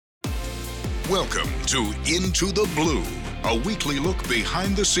Welcome to Into the Blue, a weekly look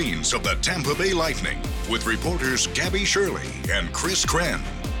behind the scenes of the Tampa Bay Lightning with reporters Gabby, Shirley, and Krenn.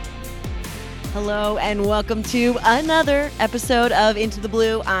 Hello and welcome to another episode of Into the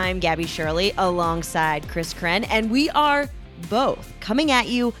Blue. I'm Gabby Shirley alongside Krenn, and we are both coming at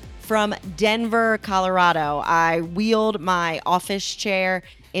you from Denver, Colorado. I wheeled my office chair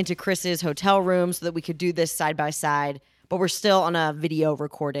into Chris's hotel room so that we could do this side by side, but we're still on a video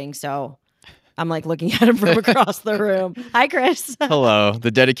recording, so I'm like looking at him from across the room. Hi, Chris. Hello.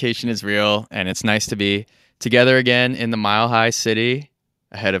 The dedication is real, and it's nice to be together again in the Mile High City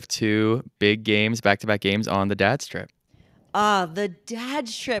ahead of two big games, back-to-back games on the Dad's Trip. The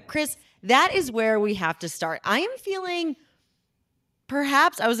Dad's Trip. Chris, that is where we have to start. I am feeling,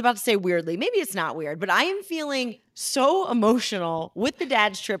 perhaps, I was about to say weirdly, maybe it's not weird, but I am feeling so emotional with the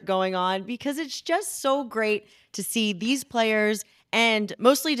Dad's Trip going on because it's just so great to see these players. And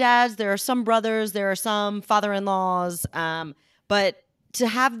mostly dads, there are some brothers, there are some father-in-laws, but to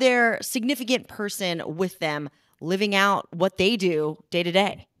have their significant person with them living out what they do day to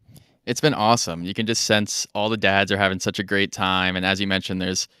day. It's been awesome. You can just sense all the dads are having such a great time. And as you mentioned,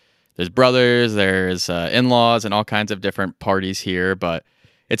 there's brothers, there's in-laws, and all kinds of different parties here. But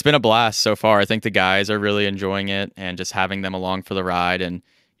it's been a blast so far. I think the guys are really enjoying it and just having them along for the ride and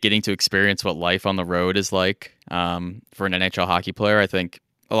getting to experience what life on the road is like for an NHL hockey player. I think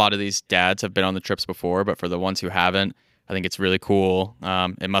a lot of these dads have been on the trips before, but for the ones who haven't, I think it's really cool.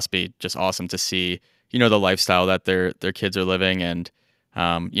 It must be just awesome to see, the lifestyle that their kids are living. And,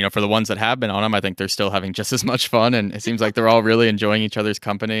 for the ones that have been on them, I think they're still having just as much fun. And it seems like they're all really enjoying each other's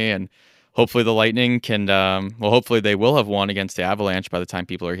company. And hopefully the Lightning can, hopefully they will have won against the Avalanche by the time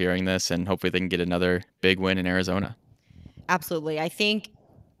people are hearing this. And hopefully they can get another big win in Arizona. Absolutely. I think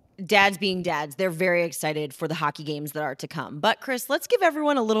dads being dads, they're very excited for the hockey games that are to come. But Chris, let's give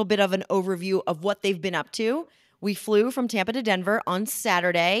everyone a little bit of an overview of what they've been up to. We flew from Tampa to Denver on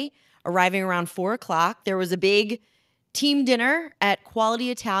Saturday, arriving around 4 o'clock. There was a big team dinner at Quality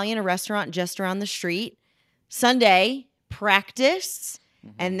Italian, a restaurant just around the street. Sunday, practice.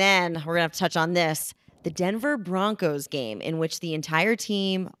 And then we're going to have to touch on this, the Denver Broncos game in which the entire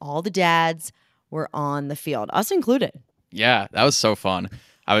team, all the dads, were on the field, us included. Yeah, that was so fun.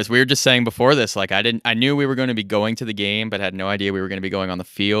 We were just saying before this, I knew we were going to be going to the game, but had no idea we were going to be going on the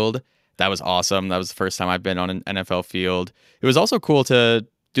field. That was awesome. That was the first time I've been on an NFL field. It was also cool to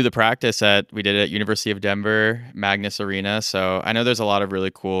do the practice we did it at University of Denver, Magnus Arena. So I know there's a lot of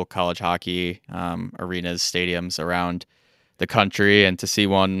really cool college hockey arenas, stadiums around the country, and to see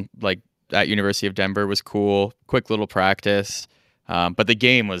one like at University of Denver was cool. Quick little practice. But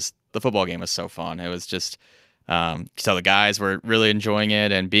the football game was so fun. It was just, so the guys were really enjoying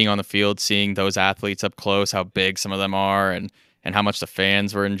it and being on the field, seeing those athletes up close, how big some of them are, and how much the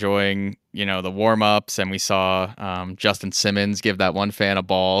fans were enjoying, the warm-ups. And we saw Justin Simmons give that one fan a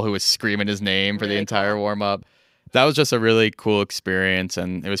ball who was screaming his name for the entire warm-up. That was just a really cool experience,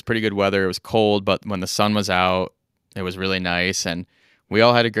 and it was pretty good weather. It was cold, but when the sun was out, it was really nice, and we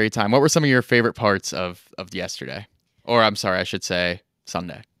all had a great time. What were some of your favorite parts of yesterday? Or I'm sorry, I should say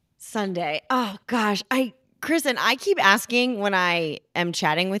Sunday. Sunday. Oh, gosh. Chris, and I keep asking when I am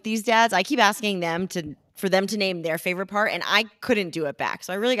chatting with these dads, I keep asking them for them to name their favorite part, and I couldn't do it back.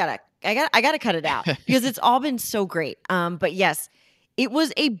 So I really gotta cut it out because it's all been so great. But yes, it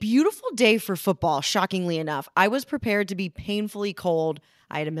was a beautiful day for football, shockingly enough. I was prepared to be painfully cold.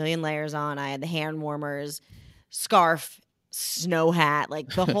 I had a million layers on. I had the hand warmers, scarf, snow hat, like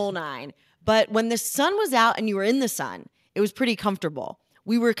the whole nine. But when the sun was out and you were in the sun, it was pretty comfortable.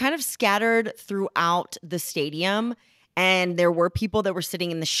 We were kind of scattered throughout the stadium, and there were people that were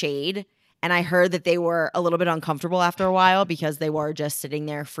sitting in the shade, and I heard that they were a little bit uncomfortable after a while because they were just sitting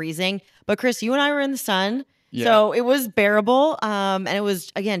there freezing. But Chris, you and I were in the sun, so it was bearable, and it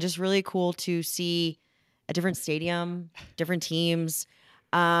was, again, just really cool to see a different stadium, different teams,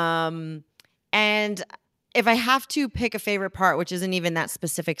 and if I have to pick a favorite part, which isn't even that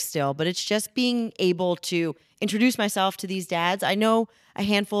specific still, but it's just being able to introduce myself to these dads. I know a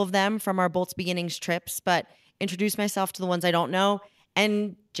handful of them from our Bolts Beginnings trips, but introduce myself to the ones I don't know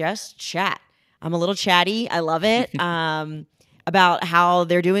and just chat. I'm a little chatty. I love it. About how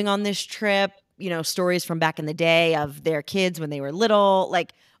they're doing on this trip, stories from back in the day of their kids when they were little,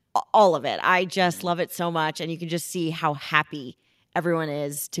 like all of it. I just love it so much. And you can just see how happy everyone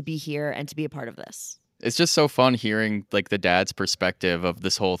is to be here and to be a part of this. It's just so fun hearing the dad's perspective of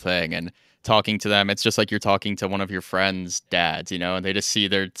this whole thing and talking to them. It's just like you're talking to one of your friends' dads, and they just see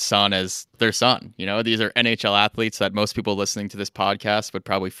their son as their son. These are NHL athletes that most people listening to this podcast would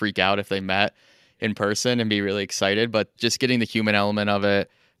probably freak out if they met in person and be really excited. But just getting the human element of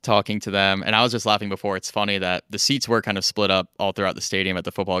it, talking to them. And I was just laughing before. It's funny that the seats were kind of split up all throughout the stadium at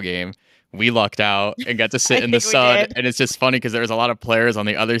the football game. We lucked out and got to sit in the sun. And it's just funny because there was a lot of players on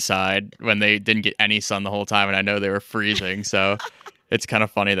the other side when they didn't get any sun the whole time. And I know they were freezing. So it's kind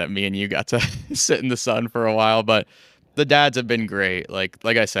of funny that me and you got to sit in the sun for a while. But the dads have been great. Like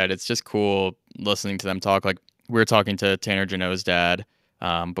I said, it's just cool listening to them talk. Like we were talking to Tanner Jeannot's dad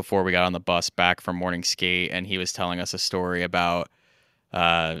before we got on the bus back from morning skate. And he was telling us a story about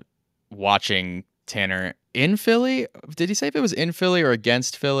watching Tanner in Philly. Did he say if it was in Philly or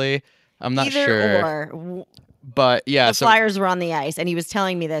against Philly? I'm not sure. Or. But yeah, the Flyers were on the ice, and he was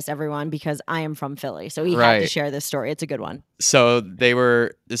telling me this, everyone, because I am from Philly, so he had to share this story. It's a good one. So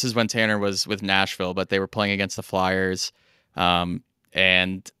this is when Tanner was with Nashville, but they were playing against the Flyers, and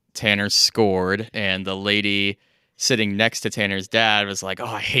Tanner scored, and the lady sitting next to Tanner's dad was like, "Oh,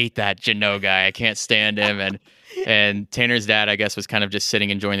 I hate that Jeannot guy. I can't stand him." And Tanner's dad, I guess, was kind of just sitting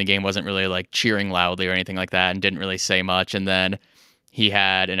enjoying the game, wasn't really like cheering loudly or anything like that, and didn't really say much. And then he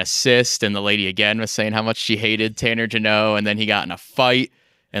had an assist, and the lady again was saying how much she hated Tanner Jeannot, and then he got in a fight,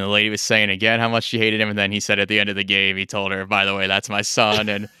 and the lady was saying again how much she hated him, and then he said at the end of the game, he told her, "By the way, that's my son,"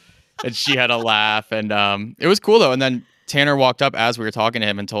 and she had a laugh, and it was cool though. And then Tanner walked up as we were talking to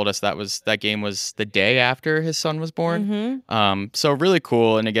him and told us that game was the day after his son was born. Mm-hmm. So really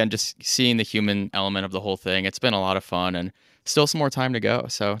cool, and again, just seeing the human element of the whole thing. It's been a lot of fun, and still some more time to go.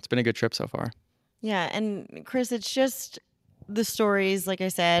 So it's been a good trip so far. Yeah, and Chris, it's just the stories, like I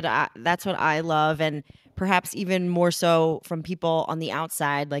said, that's what I love, and perhaps even more so from people on the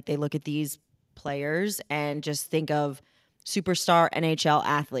outside. Like they look at these players and just think of superstar NHL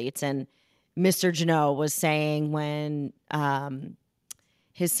athletes. And Mr. Jeannot was saying when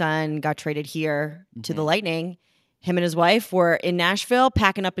his son got traded here to the Lightning, him and his wife were in Nashville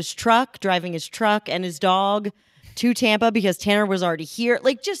packing up his truck, driving his truck and his dog to Tampa because Tanner was already here.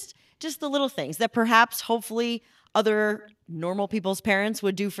 Like just the little things that perhaps hopefully other normal people's parents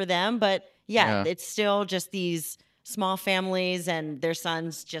would do for them. But yeah, it's still just these small families and their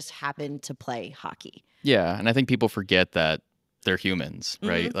sons just happen to play hockey. Yeah, and I think people forget that they're humans,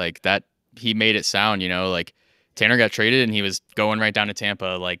 right? Like that, he made it sound, like Tanner got traded and he was going right down to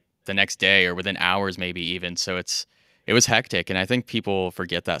Tampa like the next day or within hours maybe even. So it was hectic. And I think people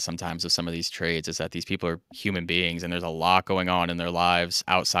forget that sometimes with some of these trades, is that these people are human beings and there's a lot going on in their lives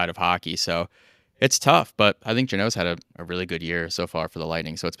outside of hockey. So it's tough, but I think Jeannot's had a really good year so far for the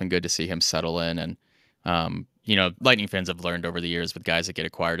Lightning. So it's been good to see him settle in. And, Lightning fans have learned over the years with guys that get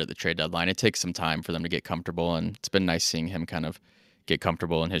acquired at the trade deadline, it takes some time for them to get comfortable. And it's been nice seeing him kind of get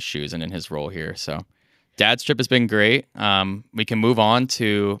comfortable in his shoes and in his role here. So dad's trip has been great. We can move on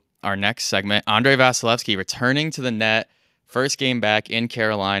to our next segment. Andrei Vasilevskiy returning to the net. First game back in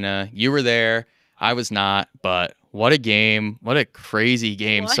Carolina. You were there. I was not, but what a game. What a crazy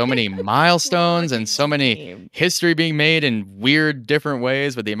game. So many milestones and so many history being made in weird different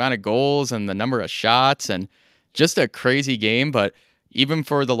ways with the amount of goals and the number of shots, and just a crazy game. But even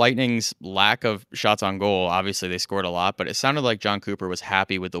for the Lightning's lack of shots on goal, obviously they scored a lot, but it sounded like John Cooper was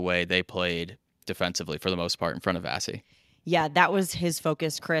happy with the way they played defensively for the most part in front of Vasi. Yeah, that was his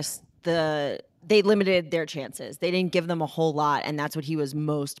focus, Chris. They limited their chances. They didn't give them a whole lot, and that's what he was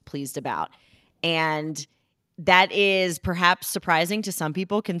most pleased about. And that is perhaps surprising to some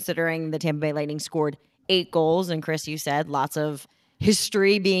people, considering the Tampa Bay Lightning scored 8 goals. And Chris, you said lots of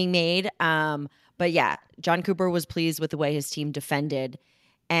history being made. But yeah, John Cooper was pleased with the way his team defended.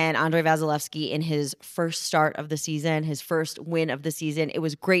 And Andrei Vasilevskiy, in his first start of the season, his first win of the season, it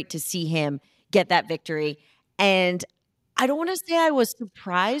was great to see him get that victory. And I don't want to say I was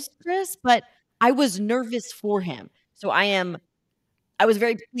surprised, Chris, but I was nervous for him. So I was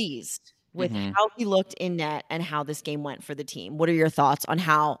very pleased with how he looked in net and how this game went for the team. What are your thoughts on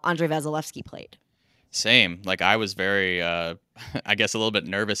how Andrei Vasilevskiy played? Same. Like I was very, I guess a little bit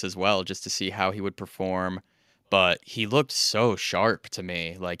nervous as well, just to see how he would perform. But he looked so sharp to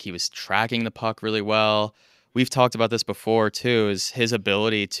me. Like he was tracking the puck really well. We've talked about this before too, is his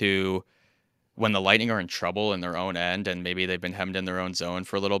ability to, when the Lightning are in trouble in their own end and maybe they've been hemmed in their own zone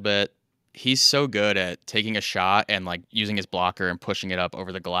for a little bit, he's so good at taking a shot and like using his blocker and pushing it up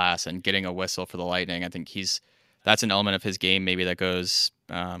over the glass and getting a whistle for the Lightning. I think that's an element of his game maybe that goes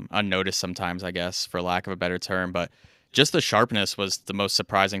unnoticed sometimes, I guess, for lack of a better term. But just the sharpness was the most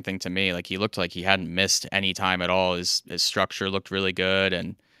surprising thing to me. Like he looked like he hadn't missed any time at all. His structure looked really good,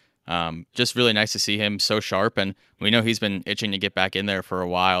 and just really nice to see him so sharp. And we know he's been itching to get back in there for a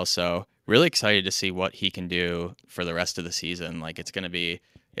while. So really excited to see what he can do for the rest of the season. Like it's going to be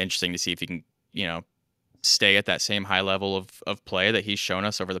interesting to see if he can, stay at that same high level of play that he's shown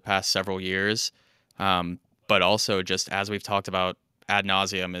us over the past several years. But also just as we've talked about ad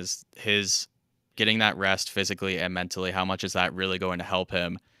nauseum is his getting that rest physically and mentally. How much is that really going to help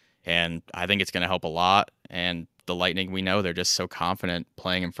him? And I think it's going to help a lot. And the Lightning, we know they're just so confident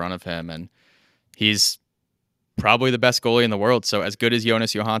playing in front of him. And he's probably the best goalie in the world. So as good as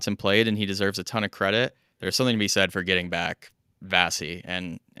Jonas Johansson played, and he deserves a ton of credit, there's something to be said for getting back Vasi.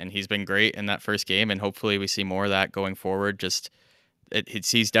 And he's been great in that first game. And hopefully we see more of that going forward. Just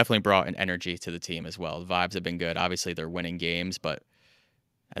he's definitely brought an energy to the team as well. The vibes have been good. Obviously, they're winning games, but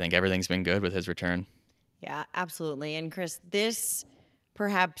I think everything's been good with his return. Yeah, absolutely. And Chris, this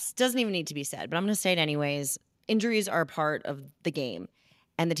perhaps doesn't even need to be said, but I'm going to say it anyways. Injuries are a part of the game,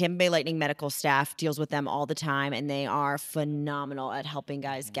 and the Tampa Bay Lightning medical staff deals with them all the time, and they are phenomenal at helping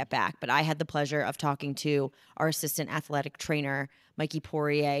guys get back. But I had the pleasure of talking to our assistant athletic trainer, Mikey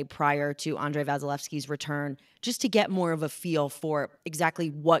Poirier, prior to Andrei Vasilevskiy's return, just to get more of a feel for exactly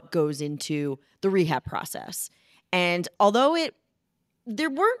what goes into the rehab process. And although there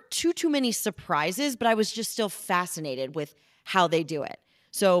weren't too many surprises, but I was just still fascinated with how they do it.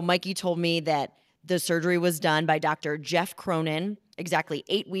 So Mikey told me that the surgery was done by Dr. Jeff Cronin. Exactly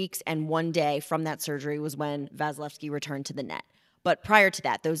 8 weeks and 1 day from that surgery was when Vasilevskiy returned to the net. But prior to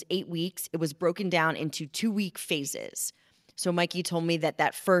that, those 8 weeks, it was broken down into 2-week phases. So Mikey told me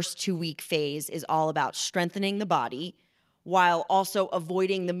that first 2-week phase is all about strengthening the body while also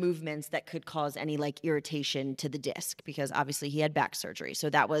avoiding the movements that could cause any irritation to the disc, because obviously he had back surgery. So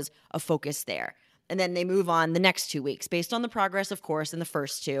that was a focus there. And then they move on the next 2 weeks based on the progress, of course, in the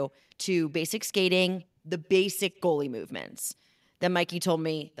first two, to basic skating, the basic goalie movements. Then Mikey told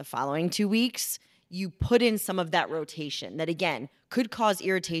me the following 2 weeks, you put in some of that rotation that, again, could cause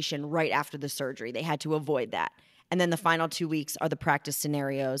irritation right after the surgery. They had to avoid that. And then the final 2 weeks are the practice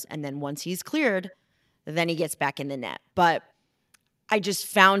scenarios. And then once he's cleared, then he gets back in the net. But I just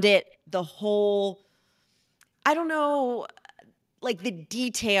found it the whole, I don't know, the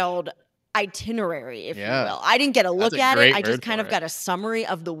detailed itinerary, if you will. I didn't get a look at it. I just kind of got a summary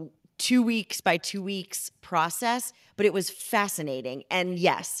of the 2 weeks by 2 weeks process, but it was fascinating. And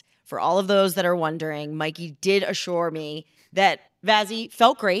yes, for all of those that are wondering, Mikey did assure me that Vazzy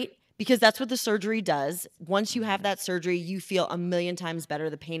felt great, because that's what the surgery does. Once you have that surgery, you feel a million times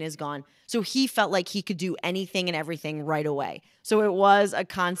better. The pain is gone. So he felt like he could do anything and everything right away. So it was a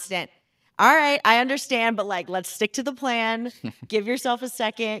constant, all right, I understand, but let's stick to the plan. Give yourself a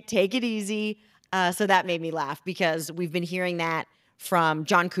second. Take it easy. So that made me laugh, because we've been hearing that from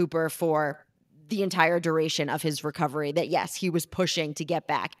John Cooper for the entire duration of his recovery, that yes, he was pushing to get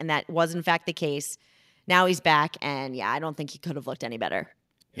back. And that was in fact the case. Now he's back. And yeah, I don't think he could have looked any better.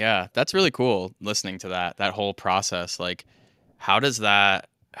 Yeah, that's really cool listening to that whole process. How do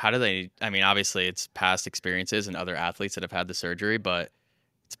they, I mean, obviously it's past experiences and other athletes that have had the surgery, but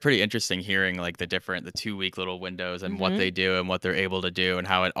it's pretty interesting hearing the 2-week little windows and what they do and what they're able to do and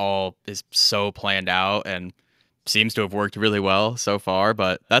how it all is so planned out and seems to have worked really well so far.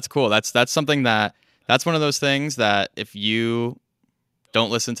 But that's cool. That's something that's one of those things that if you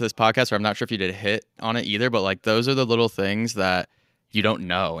don't listen to this podcast, or I'm not sure if you did a hit on it either, but those are the little things that you don't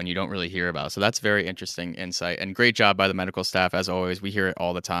know and you don't really hear about. So that's very interesting insight, and great job by the medical staff. As always, we hear it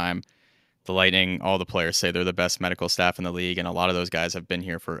all the time. The Lightning, all the players say they're the best medical staff in the league, and a lot of those guys have been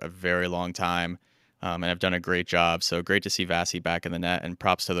here for a very long time and have done a great job. So great to see Vasi back in the net, and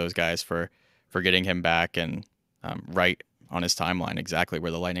props to those guys for getting him back and right on his timeline, exactly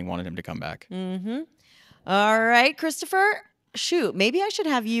where the Lightning wanted him to come back. All right, Christopher. Shoot, maybe I should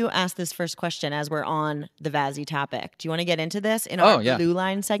have you ask this first question as we're on the Vazzy topic. Do you want to get into this in our Blue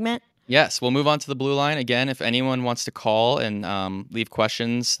Line segment? Yes, we'll move on to the Blue Line. Again, if anyone wants to call and leave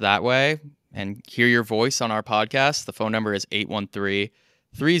questions that way and hear your voice on our podcast, the phone number is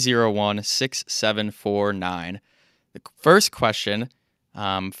 813-301-6749. The first question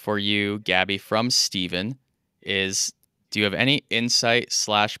for you, Gabby, from Steven is, do you have any insight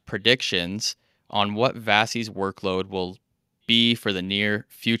 / predictions on what Vasi's workload will be for the near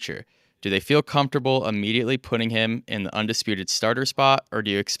future? Do they feel comfortable immediately putting him in the undisputed starter spot, or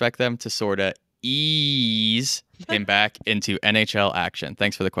do you expect them to sort of ease him back into NHL action?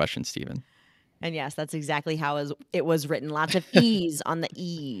 Thanks for the question, Steven. And yes, that's exactly how it was written. Lots of E's on the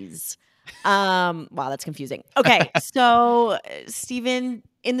E's. Wow, that's confusing. Okay, so Steven,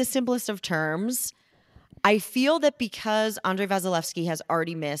 in the simplest of terms, I feel that because Andrei Vasilevskiy has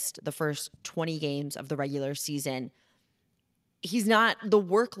already missed the first 20 games of the regular season, he's not the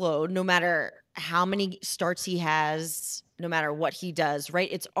workload, no matter how many starts he has, no matter what he does, right?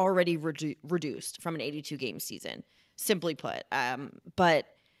 It's already reduced from an 82-game season, simply put. But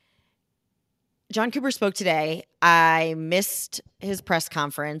John Cooper spoke today. I missed his press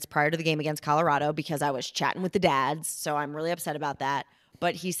conference prior to the game against Colorado because I was chatting with the dads, so I'm really upset about that.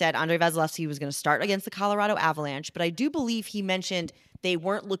 But he said Andrei Vasilevskiy was going to start against the Colorado Avalanche, but I do believe he mentioned they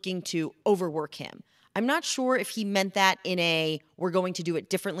weren't looking to overwork him. I'm not sure if he meant that in a we're going to do it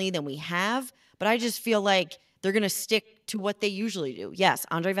differently than we have, but I just feel like they're going to stick to what they usually do. Yes,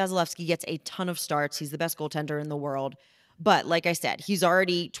 Andrei Vasilevskiy gets a ton of starts. He's the best goaltender in the world. But like I said, he's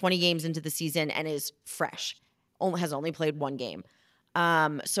already 20 games into the season and is fresh. Has only played one game.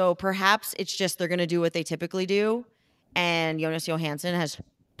 So perhaps it's just they're going to do what they typically do. And Jonas Johansson has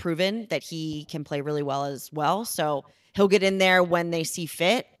proven that he can play really well as well. So he'll get in there when they see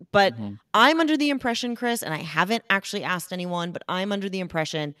fit. But I'm under the impression, Chris, and I haven't actually asked anyone, but I'm under the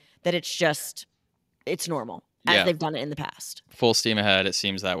impression that it's normal as they've done it in the past. Full steam ahead. It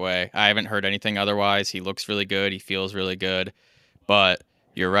seems that way. I haven't heard anything otherwise. He looks really good. He feels really good. But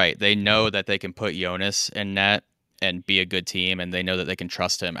you're right. They know that they can put Jonas in net and be a good team, and they know that they can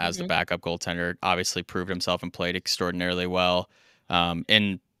trust him as the backup goaltender. Obviously proved himself and played extraordinarily well.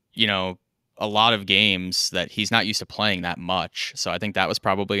 In, a lot of games that he's not used to playing that much. So I think that was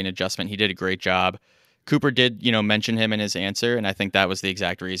probably an adjustment. He did a great job. Cooper did, mention him in his answer, and I think that was the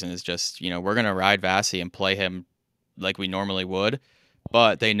exact reason is just, we're going to ride Vasi and play him like we normally would,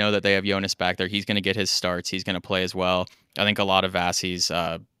 but they know that they have Jonas back there. He's going to get his starts. He's going to play as well. I think a lot of Vasi's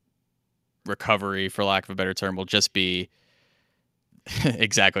recovery, for lack of a better term, will just be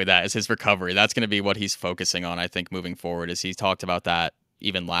exactly that, is his recovery. That's going to be what he's focusing on, I think, moving forward, as he talked about that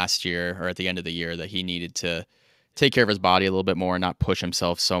even last year or at the end of the year, that he needed to take care of his body a little bit more and not push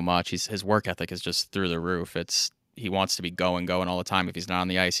himself so much. His work ethic is just through the roof. He wants to be going all the time. If he's not on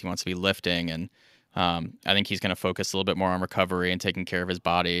the ice, he wants to be lifting. And I think he's going to focus a little bit more on recovery and taking care of his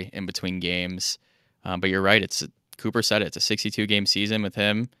body in between games. But you're right. Cooper said it's a 62-game season with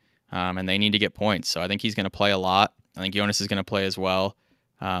him, and they need to get points. So I think he's going to play a lot. I think Jonas is going to play as well.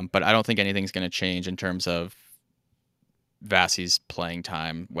 But I don't think anything's going to change in terms of Vasi's playing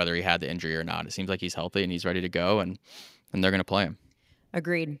time, whether he had the injury or not. It seems like he's healthy and he's ready to go, and they're going to play him.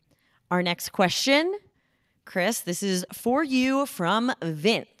 Agreed. Our next question, Chris, this is for you from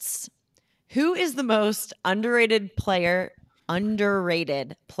Vince. Who is the most underrated player in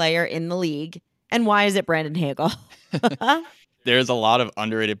the league, and why is it Brandon Hagel? There's a lot of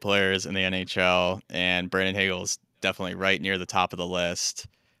underrated players in the NHL, and Brandon Hagel is definitely right near the top of the list.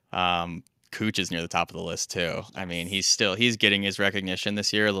 Cooch is near the top of the list too. I mean, he's getting his recognition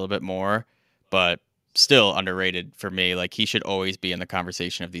this year a little bit more, but still underrated for me. Like, he should always be in the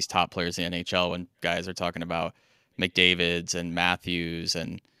conversation of these top players in the NHL when guys are talking about McDavid's and Matthews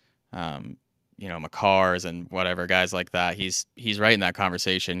and McCarrs and whatever, guys like that. He's right in that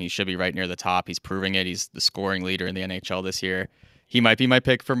conversation. He should be right near the top. He's proving it. He's the scoring leader in the NHL this year. He might be my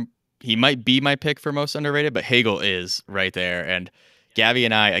pick for most underrated, but Hagel is right there. And Gabby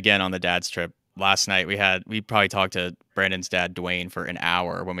and I, again, on the dad's trip last night, we probably talked to Brandon's dad, Dwayne, for an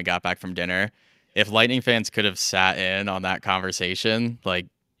hour when we got back from dinner. If Lightning fans could have sat in on that conversation, like,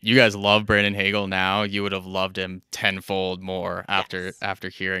 you guys love Brandon Hagel now, you would have loved him tenfold more after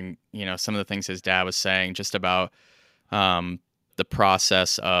hearing, some of the things his dad was saying just about the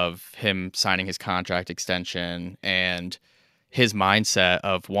process of him signing his contract extension and his mindset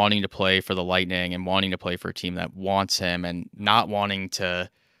of wanting to play for the Lightning and wanting to play for a team that wants him and not wanting to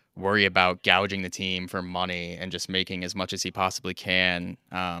worry about gouging the team for money and just making as much as he possibly can.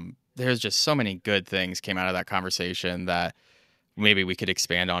 There's just so many good things came out of that conversation that maybe we could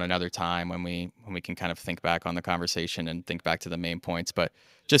expand on another time when we can kind of think back on the conversation and think back to the main points. But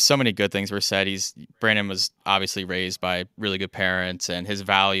just so many good things were said. Brandon was obviously raised by really good parents, and his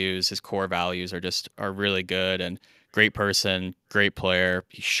core values are really good, and great person, great player.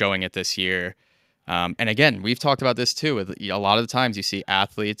 He's showing it this year. And again, we've talked about this too. With a lot of the times you see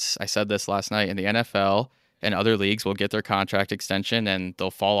athletes, I said this last night, in the NFL and other leagues will get their contract extension and they'll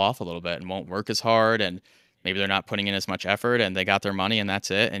fall off a little bit and won't work as hard, and maybe they're not putting in as much effort and they got their money and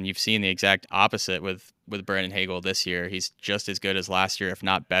that's it. And you've seen the exact opposite with Brandon Hagel this year. He's just as good as last year, if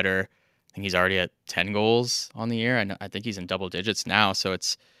not better. I think he's already at 10 goals on the year, and I think he's in double digits now. So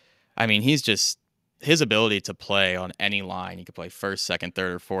he's just, his ability to play on any line. He could play first, second,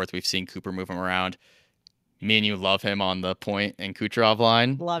 third, or fourth. We've seen Cooper move him around. Me and you love him on the Point and Kucherov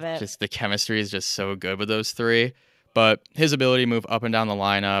line. Love it. Just the chemistry is just so good with those three. But his ability to move up and down the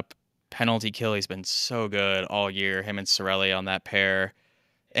lineup, penalty kill, he's been so good all year. Him and Cirelli on that pair.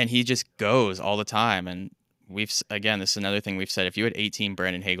 And he just goes all the time. And this is another thing we've said. If you had 18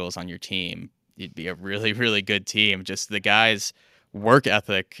 Brandon Hagels on your team, you'd be a really, really good team. Just the guy's work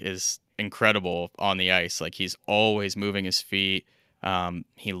ethic is incredible on the ice. Like, he's always moving his feet.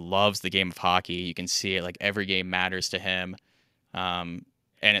 He loves the game of hockey. You can see it, like every game matters to him. And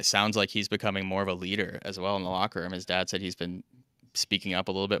it sounds like he's becoming more of a leader as well in the locker room. His dad said he's been speaking up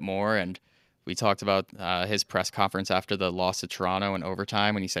a little bit more. And we talked about his press conference after the loss to Toronto in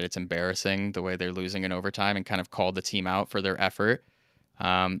overtime when he said it's embarrassing the way they're losing in overtime and kind of called the team out for their effort.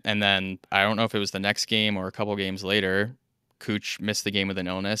 And then I don't know if it was the next game or a couple games later, Cooch missed the game with an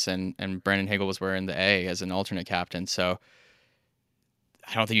illness, and Brandon Hagel was wearing the A as an alternate captain. So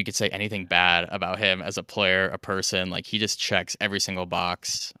I don't think you could say anything bad about him as a player, a person. Like, he just checks every single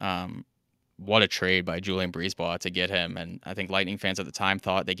box. What a trade by Julien Brisebois to get him. And I think Lightning fans at the time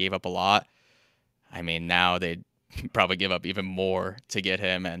thought they gave up a lot. I mean, now they'd probably give up even more to get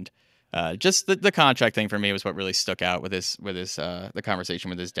him. And just the contract thing for me was what really stuck out with the conversation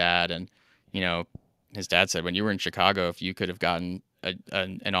with his dad. And, you know, his dad said when you were in Chicago, if you could have gotten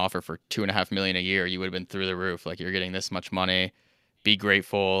an offer for $2.5 million a year, you would have been through the roof. Like, you're getting this much money. Be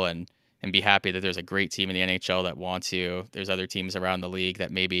grateful and be happy that there's a great team in the NHL that wants you. There's other teams around the league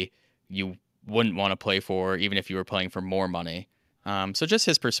that maybe you wouldn't want to play for, even if you were playing for more money. So just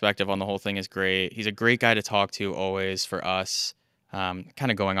his perspective on the whole thing is great. He's a great guy to talk to always for us. Kind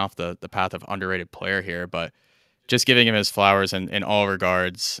of going off the path of underrated player here, but just giving him his flowers in all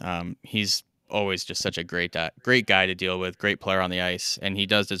regards. He's always just such a great guy to deal with, great player on the ice, and he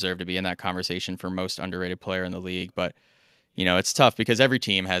does deserve to be in that conversation for most underrated player in the league. But you know, it's tough because every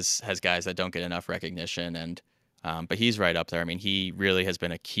team has guys that don't get enough recognition, and but he's right up there. I mean, he really has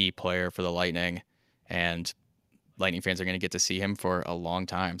been a key player for the Lightning, and Lightning fans are going to get to see him for a long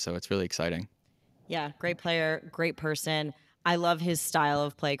time, so it's really exciting. Yeah, great player, great person. I love his style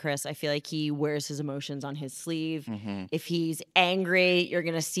of play, Chris. I feel like he wears his emotions on his sleeve. Mm-hmm. If he's angry, you're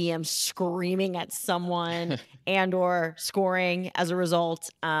going to see him screaming at someone and or scoring as a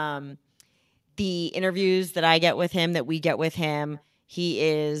result. The interviews that I get with him, that we get with him, he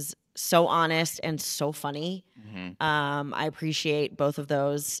is so honest and so funny. Mm-hmm. I appreciate both of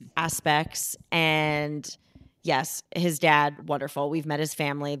those aspects. And yes, his dad, wonderful. We've met his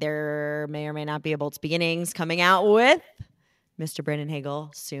family. There may or may not be a Bolts Beginnings coming out with Mr. Brandon Hagel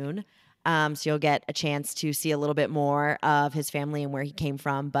soon. So you'll get a chance to see a little bit more of his family and where he came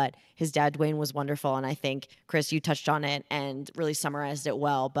from. But his dad, Dwayne, was wonderful. And I think, Chris, you touched on it and really summarized it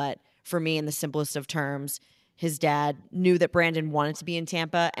well. But for me, in the simplest of terms, his dad knew that Brandon wanted to be in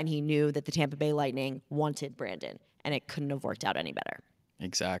Tampa, and he knew that the Tampa Bay Lightning wanted Brandon, and it couldn't have worked out any better.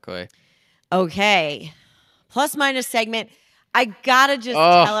 Exactly. Okay. Plus minus segment. I gotta just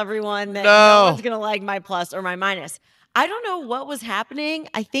tell everyone that no one's gonna like my plus or my minus. I don't know what was happening.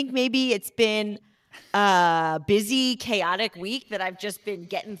 I think maybe it's been a busy, chaotic week that I've just been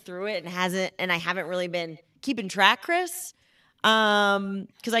getting through it and I haven't really been keeping track, Chris.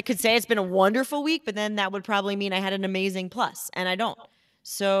 Because I could say it's been a wonderful week, but then that would probably mean I had an amazing plus, and I don't.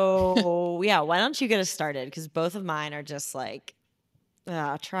 So yeah, why don't you get us started? Because both of mine are just like,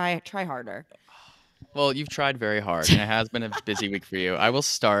 try harder. Well, you've tried very hard, and it has been a busy week for you. I will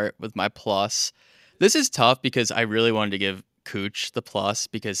start with my plus. This is tough because I really wanted to give Cooch the plus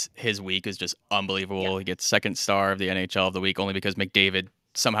because his week is just unbelievable. Yeah. He gets second star of the NHL of the week only because McDavid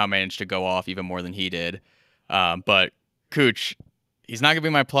somehow managed to go off even more than he did. But Cooch, he's not going to be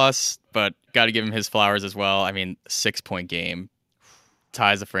my plus, but got to give him his flowers as well. I mean, 6-point game,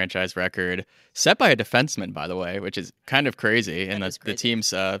 ties the franchise record, set by a defenseman, by the way, which is kind of crazy in the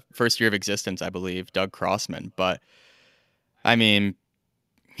team's first year of existence, I believe, Doug Crossman. But, I mean,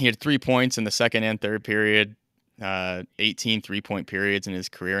 he had 3 points in the second and third period, 18 3-point periods in his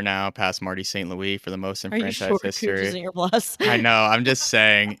career now, past Marty St. Louis for the most in franchise history. Cooch isn't your plus? I know. I'm just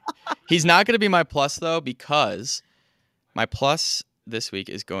saying. He's not going to be my plus, though, because my plus this week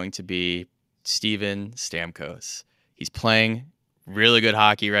is going to be Steven Stamkos. He's playing really good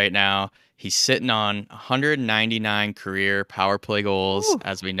hockey right now. He's sitting on 199 career power play goals. Ooh.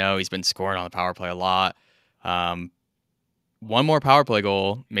 As we know, he's been scoring on the power play a lot. One more power play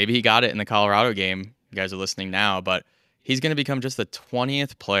goal. Maybe he got it in the Colorado game. You guys are listening now, but he's going to become just the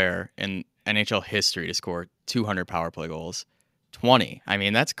 20th player in NHL history to score 200 power play goals. 20. I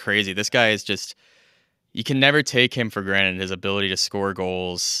mean, that's crazy. This guy is just... You can never take him for granted, his ability to score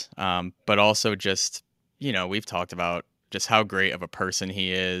goals, but also just, you know, we've talked about just how great of a person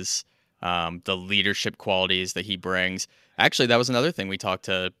he is, the leadership qualities that he brings. Actually, that was another thing we talked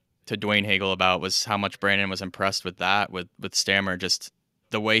to Dwayne Hagel about, was how much Brandon was impressed with that, with Stammer, just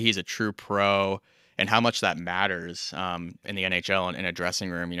the way he's a true pro and how much that matters in the NHL and in a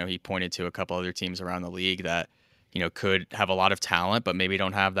dressing room. You know, he pointed to a couple other teams around the league that, you know, could have a lot of talent, but maybe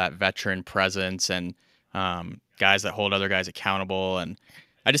don't have that veteran presence and guys that hold other guys accountable. And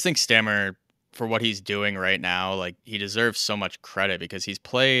I just think Stammer for what he's doing right now, like he deserves so much credit because he's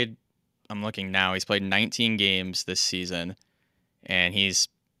played. I'm looking now. He's played 19 games this season, and he's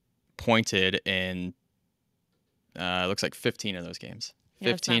pointed in. It looks like 15 of those games.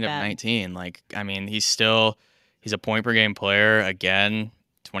 Yeah, that's not 15 of bad. 19. Like, I mean, he's a point per game player. Again,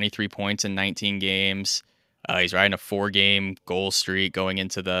 23 points in 19 games. He's riding a 4-game goal streak going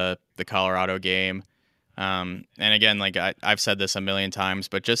into the Colorado game. And again, like I've said this a million times,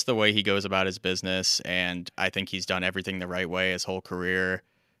 but just the way he goes about his business, and I think he's done everything the right way his whole career,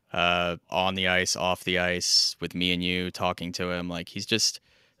 on the ice, off the ice, with me and you talking to him. Like, he's just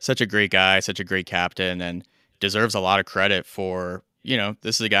such a great guy, such a great captain, and deserves a lot of credit for,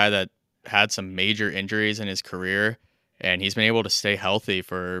 this is a guy that had some major injuries in his career, and he's been able to stay healthy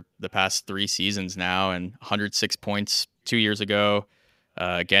for the past 3 seasons now, and 106 points 2 years ago.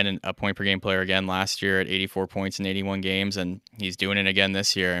 Again, a point per game player again last year at 84 points in 81 games, and he's doing it again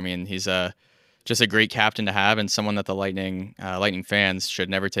this year. I mean, he's just a great captain to have, and someone that the Lightning fans should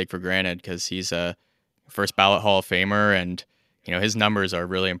never take for granted, because he's a first ballot Hall of Famer, and his numbers are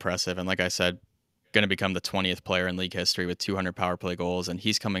really impressive. And like I said, going to become the 20th player in league history with 200 power play goals, and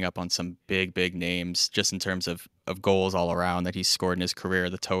he's coming up on some big names just in terms of goals all around that he's scored in his career,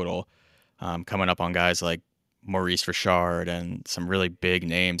 the total, coming up on guys like Maurice Richard and some really big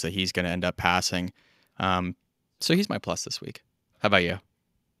names that he's going to end up passing. So he's my plus this week. How about you?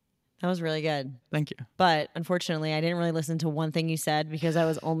 That was really good. Thank you. But unfortunately, I didn't really listen to one thing you said because I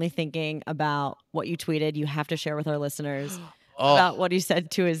was only thinking about what you tweeted. You have to share with our listeners about what he said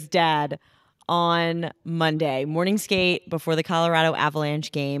to his dad on Monday. Morning skate before the Colorado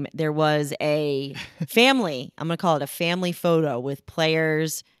Avalanche game. There was a family, I'm going to call it a family photo with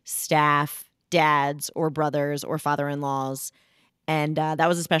players, staff, dads or brothers or father-in-laws. And that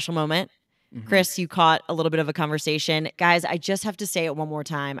was a special moment. Mm-hmm. Chris, you caught a little bit of a conversation. Guys, I just have to say it one more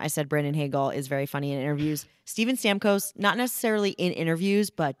time. I said Brandon Hagel is very funny in interviews. Steven Stamkos, not necessarily in interviews,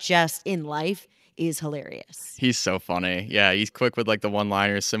 but just in life, is hilarious. He's so funny. Yeah, he's quick with like the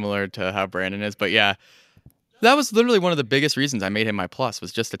one-liners, similar to how Brandon is. But yeah, that was literally one of the biggest reasons I made him my plus,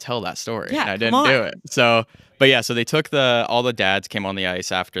 was just to tell that story. Yeah, and I didn't do it. So, but yeah, so they took all the dads came on the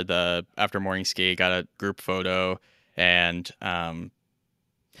ice after morning skate, got a group photo, and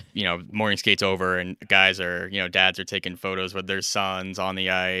morning skate's over, and guys are, dads are taking photos with their sons on the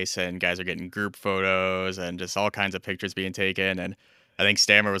ice, and guys are getting group photos, and just all kinds of pictures being taken. And I think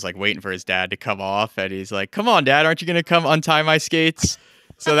Stammer was like waiting for his dad to come off, and he's like, "Come on, Dad, aren't you gonna come untie my skates?"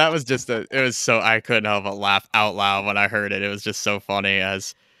 So that was I couldn't help but laugh out loud when I heard it. It was just so funny, and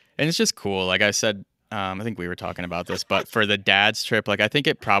it's just cool. Like I said, I think we were talking about this, but for the dad's trip, like I think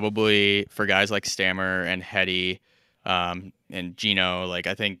it probably, for guys like Stammer and Hetty, and Gino, like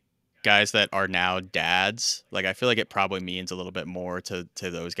I think guys that are now dads, like I feel like it probably means a little bit more to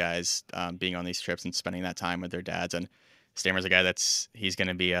those guys, being on these trips and spending that time with their dads. And Stammer's a guy he's going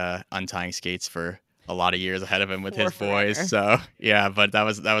to be untying skates for a lot of years ahead of him with his boys. So yeah, but that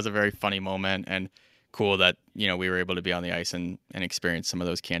was a very funny moment, and cool that we were able to be on the ice and experience some of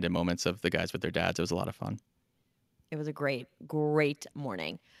those candid moments of the guys with their dads. It was a lot of fun. It was a great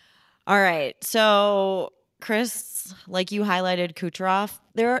morning. All right, so Chris, like you highlighted Kucherov,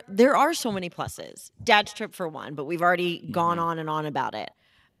 there are so many pluses. Dad's trip for one, but we've already gone on and on about it.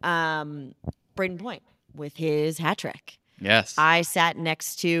 Braden Point with his hat trick. Yes. I sat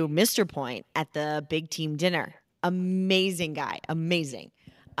next to Mr. Point at the big team dinner. Amazing guy. Amazing.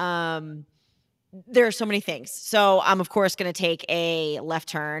 There are so many things. So I'm, of course, going to take a left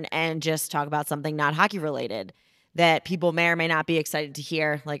turn and just talk about something not hockey related that people may or may not be excited to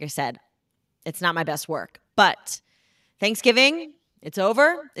hear. Like I said, it's not my best work. But Thanksgiving, it's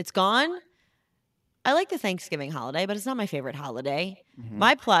over. It's gone. I like the Thanksgiving holiday, but it's not my favorite holiday. Mm-hmm.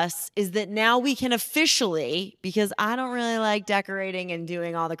 My plus is that now we can officially, because I don't really like decorating and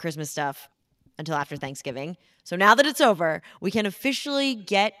doing all the Christmas stuff until after Thanksgiving. So now that it's over, we can officially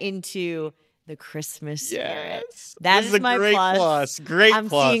get into the Christmas spirit. Yes. That is my great plus. Great I'm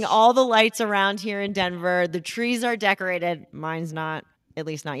plus. seeing all the lights around here in Denver. The trees are decorated. Mine's not, at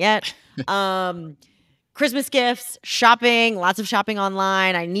least not yet. Christmas gifts, shopping, lots of shopping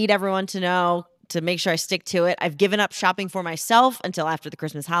online. I need everyone to know to make sure I stick to it. I've given up shopping for myself until after the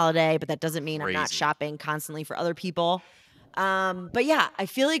Christmas holiday, but that doesn't mean I'm not shopping constantly for other people. But yeah, I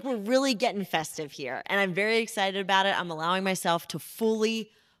feel like we're really getting festive here, and I'm very excited about it. I'm allowing myself to fully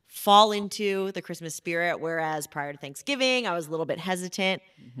fall into the Christmas spirit, whereas prior to Thanksgiving, I was a little bit hesitant.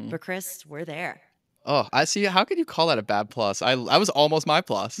 Mm-hmm. But Chris, we're there. Oh, I see. How could you call that a bad plus? I was almost my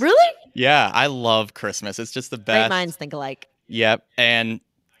plus. Really? Yeah, I love Christmas. It's just the best. Great minds think alike. Yep, and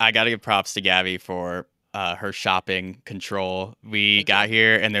I got to give props to Gabby for her shopping control. We got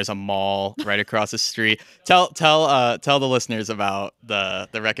here and there's a mall right across the street. Tell the listeners about the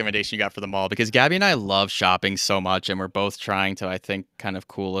recommendation you got for the mall, because Gabby and I love shopping so much and we're both trying to, I think, kind of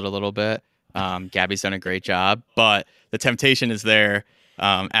cool it a little bit. Gabby's done a great job, but the temptation is there,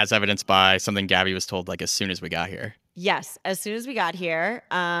 as evidenced by something Gabby was told like as soon as we got here. Yes, as soon as we got here,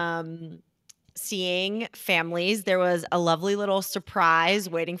 seeing families, there was a lovely little surprise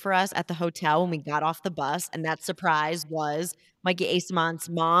waiting for us at the hotel when we got off the bus, and that surprise was Mikey Asamont's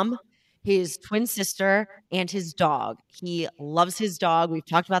mom, his twin sister, and his dog. He loves his dog. We've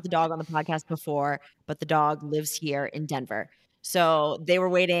talked about the dog on the podcast before, but the dog lives here in Denver. So they were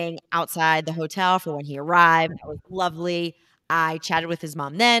waiting outside the hotel for when he arrived. That was lovely. I chatted with his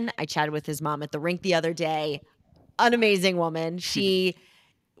mom then. I chatted with his mom at the rink the other day. An amazing woman. She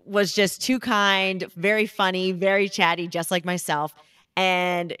was just too kind, very funny, very chatty, just like myself.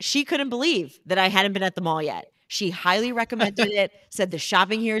 And she couldn't believe that I hadn't been at the mall yet. She highly recommended it, said the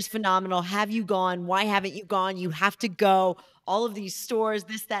shopping here is phenomenal. Have you gone? Why haven't you gone? You have to go. All of these stores,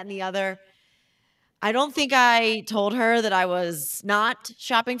 this, that, and the other. I don't think I told her that I was not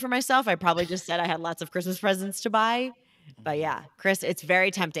shopping for myself. I probably just said I had lots of Christmas presents to buy. But yeah, Chris, it's very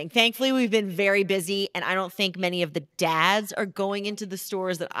tempting. Thankfully, we've been very busy, and I don't think many of the dads are going into the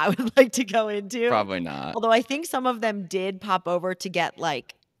stores that I would like to go into. Probably not. Although I think some of them did pop over to get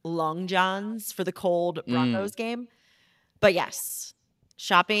like Long Johns for the cold Broncos game. But yes,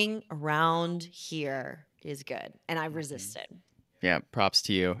 shopping around here is good, and I resisted. Yeah, props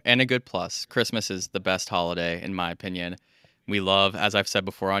to you. And a good plus. Christmas is the best holiday, in my opinion. We love, as I've said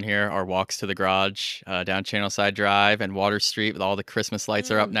before on here, our walks to the garage down Channelside Drive and Water Street with all the Christmas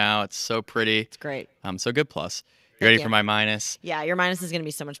lights are up now. It's so pretty. It's great. So good plus. You ready for my minus? Yeah, your minus is going to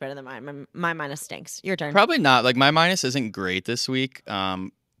be so much better than mine. My minus stinks. Your turn. Probably not. Like, my minus isn't great this week.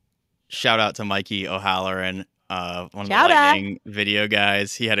 Shout out to Mikey O'Halloran, one of the Lightning video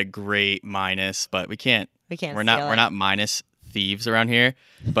guys. He had a great minus, but we can't. We're not minus thieves around here,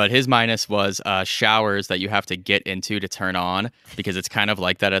 but his minus was showers that you have to get into to turn on, because it's kind of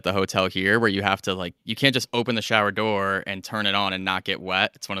like that at the hotel here where you have to, like, you can't just open the shower door and turn it on and not get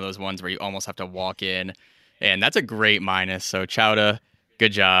wet. It's one of those ones where you almost have to walk in, and that's a great minus. So Chowda,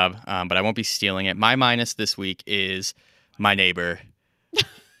 good job, but I won't be stealing it. My minus this week is my neighbor.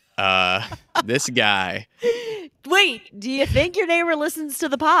 This guy. Wait, do you think your neighbor listens to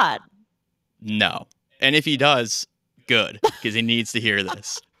the pod? No. And if he does, good, because he needs to hear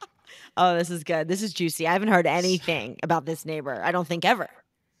this. Oh, this is good. This is juicy. I haven't heard anything about this neighbor, I don't think, ever.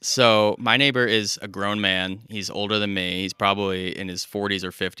 So my neighbor is a grown man. He's older than me. He's probably in his 40s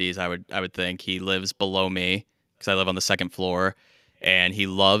or 50s, I would think. He lives below me because I live on the second floor. And he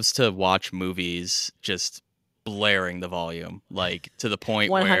loves to watch movies just blaring the volume, like to the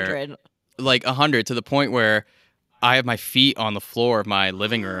point 100. where... Like 100, to the point where I have my feet on the floor of my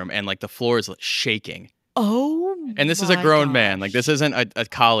living room and like the floor is shaking. Oh, and this is a grown man. Like, this isn't a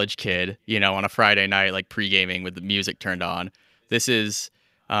college kid, on a Friday night, like pre-gaming with the music turned on. This is,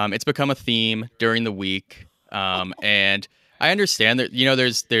 it's become a theme during the week. And I understand that,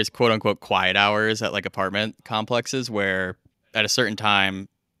 there's quote unquote quiet hours at like apartment complexes where at a certain time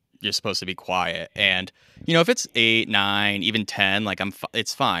you're supposed to be quiet. And, if it's 8, 9, even 10, like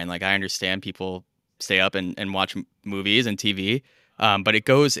it's fine. Like, I understand people stay up and watch movies and TV. But it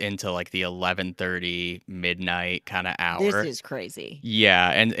goes into like the 11:30 midnight kind of hour. This is crazy.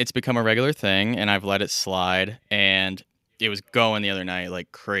 Yeah, and it's become a regular thing, and I've let it slide. And it was going the other night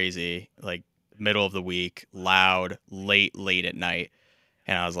like crazy, like middle of the week, loud, late at night.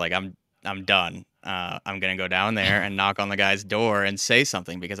 And I was like, I'm done. I'm gonna go down there and knock on the guy's door and say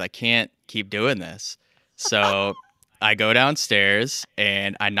something, because I can't keep doing this. So I go downstairs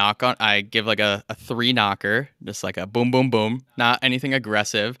and I give like a 3 knocker, just like a boom, boom, boom, not anything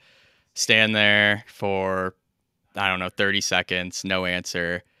aggressive. Stand there for, 30 seconds, no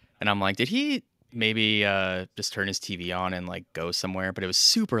answer. And I'm like, did he maybe just turn his TV on and like go somewhere? But it was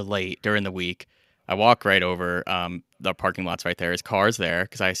super late during the week. I walk right over, the parking lot's right there. His car's there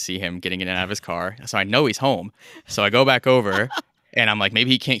because I see him getting in and out of his car. So I know he's home. So I go back over and I'm like, maybe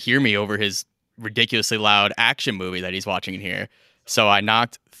he can't hear me over his ridiculously loud action movie that he's watching in here. So I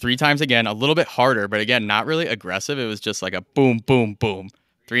knocked 3 times again, a little bit harder, but again, not really aggressive. It was just like a boom, boom, boom,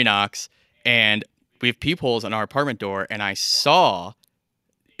 3 knocks. And we have peepholes on our apartment door, and I saw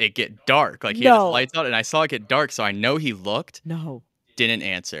it get dark. Like, he had his lights out, and I saw it get dark. So I know he looked. No. Didn't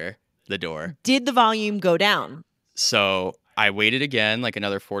answer the door. Did the volume go down? So I waited again, like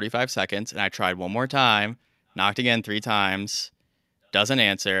another 45 seconds, and I tried one more time, knocked again 3 times. Doesn't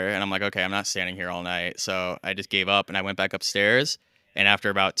answer, and I'm like, okay, I'm not standing here all night. So I just gave up, and I went back upstairs, And after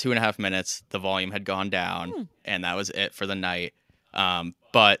about 2.5 minutes, the volume had gone down, and that was it for the night.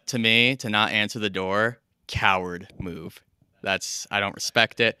 But to me, to not answer the door, coward move. I don't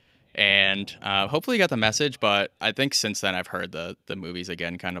respect it. And hopefully you got the message, but I think since then I've heard the movies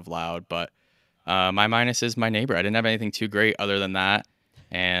again kind of loud. But my minus is my neighbor. I didn't have anything too great other than that.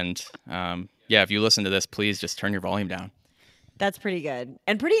 And yeah, if you listen to this, please just turn your volume down. That's pretty good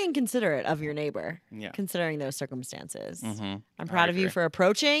and pretty inconsiderate of your neighbor, Yeah. considering those circumstances. Mm-hmm. I'm proud of you agree. for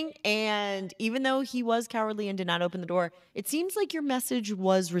approaching. And even though he was cowardly and did not open the door, it seems like your message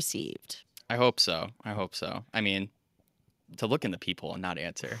was received. I hope so. I mean, to look in the people and not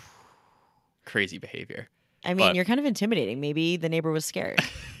answer. Crazy behavior. I mean, But- you're kind of intimidating. Maybe the neighbor was scared.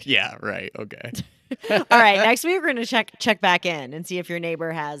 Yeah, right. Okay. All right. Next week, we're going to check back in and see if your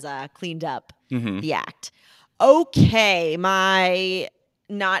neighbor has cleaned up Mm-hmm. the act. Okay. My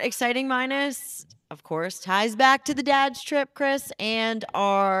not exciting minus, of course, ties back to the dad's trip, Chris, and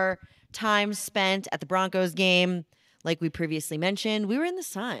our time spent at the Broncos game. Like we previously mentioned, we were in the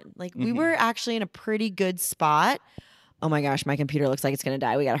sun. Like we were actually in a pretty good spot. Oh my gosh, my computer looks like it's going to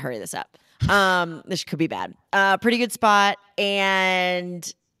die. We got to hurry this up. This could be bad. Pretty good spot.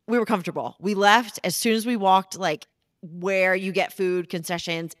 And we were comfortable. We left as soon as we walked, like where you get food,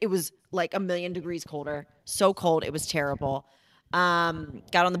 concessions. It was like 1,000,000 degrees colder. So cold. It was terrible. Got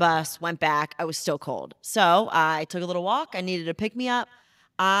on the bus, went back. I was still cold. So I took a little walk. I needed to pick me up.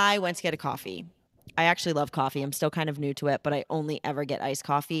 I went to get a coffee. I actually love coffee. I'm still kind of new to it, but I only ever get iced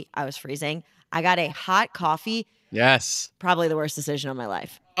coffee. I was freezing. I got a hot coffee. Yes. Probably the worst decision of my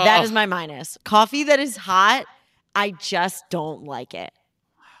life. That is my minus. Coffee that is hot, I just don't like it.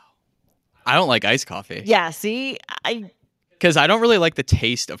 I don't like iced coffee. Yeah, see? Because I don't really like the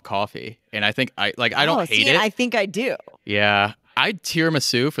taste of coffee. And I think I don't hate it. I think I do. Yeah. I had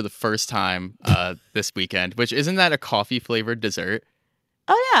tiramisu for the first time this weekend, which isn't that a coffee flavored dessert?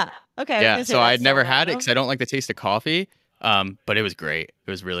 Oh, yeah. Okay. I was Yeah. gonna say So that's I'd never so had it random. because I don't like the taste of coffee. But it was great.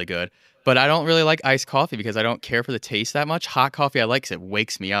 It was really good. But I don't really like iced coffee because I don't care for the taste that much. Hot coffee I like because it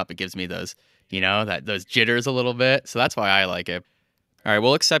wakes me up. It gives me those, those jitters a little bit. So that's why I like it. All right,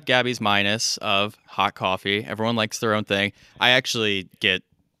 we'll accept Gabby's minus of hot coffee. Everyone likes their own thing. I actually get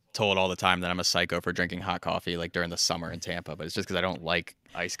told all the time that I'm a psycho for drinking hot coffee, like during the summer in Tampa, but it's just because I don't like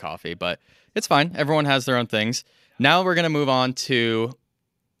iced coffee. But it's fine. Everyone has their own things. Now we're going to move on to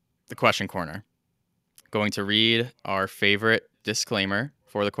the question corner. Going to read our favorite disclaimer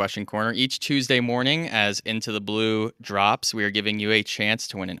for the question corner. Each Tuesday morning, as Into the Blue drops, we are giving you a chance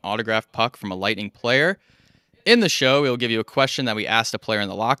to win an autographed puck from a Lightning player. In the show, we will give you a question that we asked a player in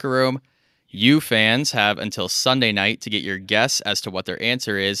the locker room. You fans have until Sunday night to get your guess as to what their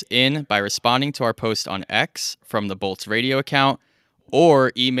answer is in by responding to our post on X from the Bolts Radio account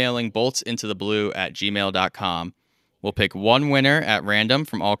or emailing boltsintotheblue@gmail.com. We'll pick one winner at random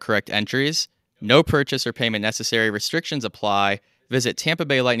from all correct entries. No purchase or payment necessary. Restrictions apply. Visit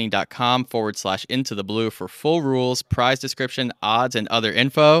tampabaylightning.com/intotheblue for full rules, prize description, odds, and other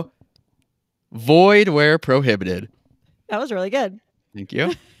info. Void where prohibited. That was really good. Thank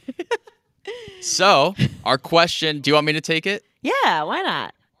you. So, our question, do you want me to take it? Yeah, why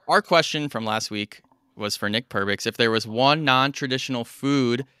not? Our question from last week was for Nick Perbix. If there was one non-traditional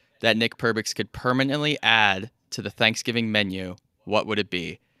food that Nick Perbix could permanently add to the Thanksgiving menu, what would it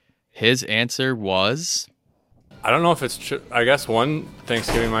be? His answer was... I don't know if it's true. I guess one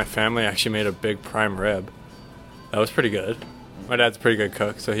Thanksgiving, my family actually made a big prime rib. That was pretty good. My dad's a pretty good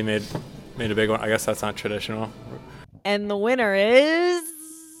cook, so he made a big one. I guess that's not traditional. And the winner is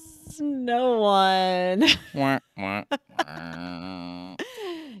no one.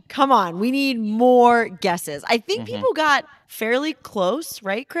 Come on, we need more guesses. I think people got fairly close,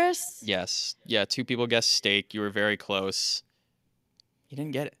 right, Chris? Yes. Yeah, 2 people guessed steak. You were very close. You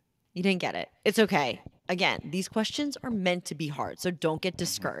didn't get it. You didn't get it. It's okay. Again, these questions are meant to be hard, so don't get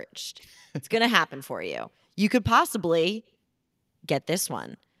discouraged. It's going to happen for you. You could possibly get this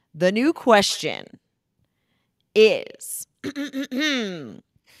one. The new question is,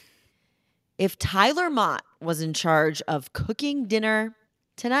 if Tyler Mott was in charge of cooking dinner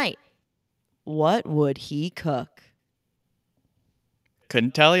tonight, what would he cook?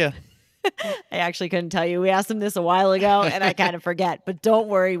 Couldn't tell you. I actually couldn't tell you. We asked him this a while ago, and I kind of forget. But don't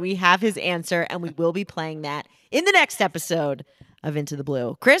worry, we have his answer, and we will be playing that in the next episode of Into the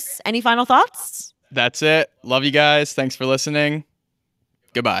Blue. Chris, any final thoughts? That's it. Love you guys. Thanks for listening.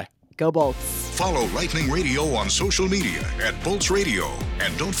 Goodbye. Go Bolts. Follow Lightning Radio on social media at Bolts Radio.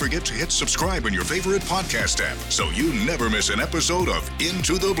 And don't forget to hit subscribe in your favorite podcast app so you never miss an episode of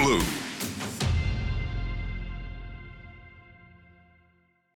Into the Blue.